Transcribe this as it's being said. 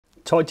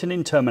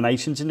Tightening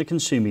terminations in the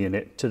consumer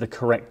unit to the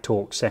correct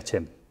torque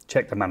setting.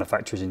 Check the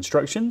manufacturer's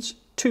instructions,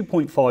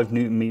 2.5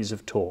 Newton meters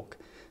of torque.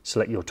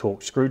 Select your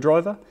torque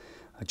screwdriver,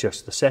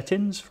 adjust the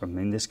settings from,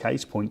 in this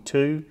case,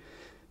 0.2,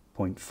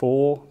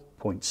 0.4,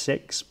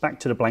 0.6, back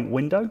to the blank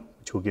window,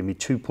 which will give me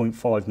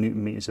 2.5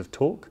 Newton meters of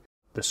torque.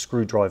 The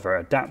screwdriver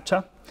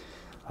adapter,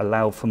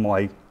 allow for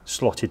my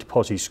slotted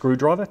posi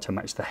screwdriver to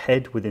match the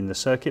head within the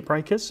circuit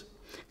breakers.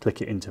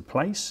 Click it into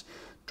place,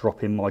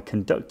 drop in my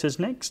conductors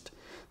next,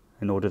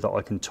 in order that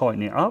I can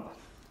tighten it up.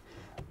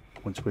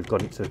 Once we've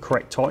got it to the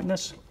correct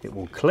tightness, it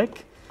will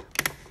click,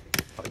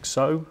 like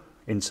so.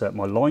 Insert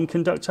my line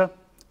conductor,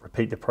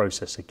 repeat the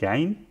process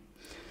again.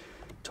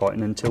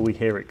 Tighten until we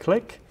hear it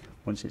click.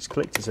 Once it's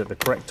clicked, it's at the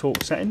correct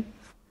torque setting.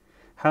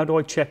 How do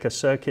I check a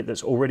circuit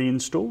that's already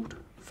installed?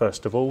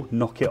 First of all,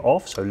 knock it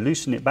off, so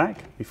loosen it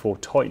back before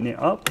tightening it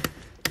up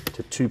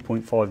to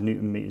 2.5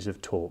 Newton meters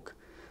of torque.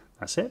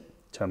 That's it,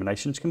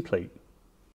 termination's complete.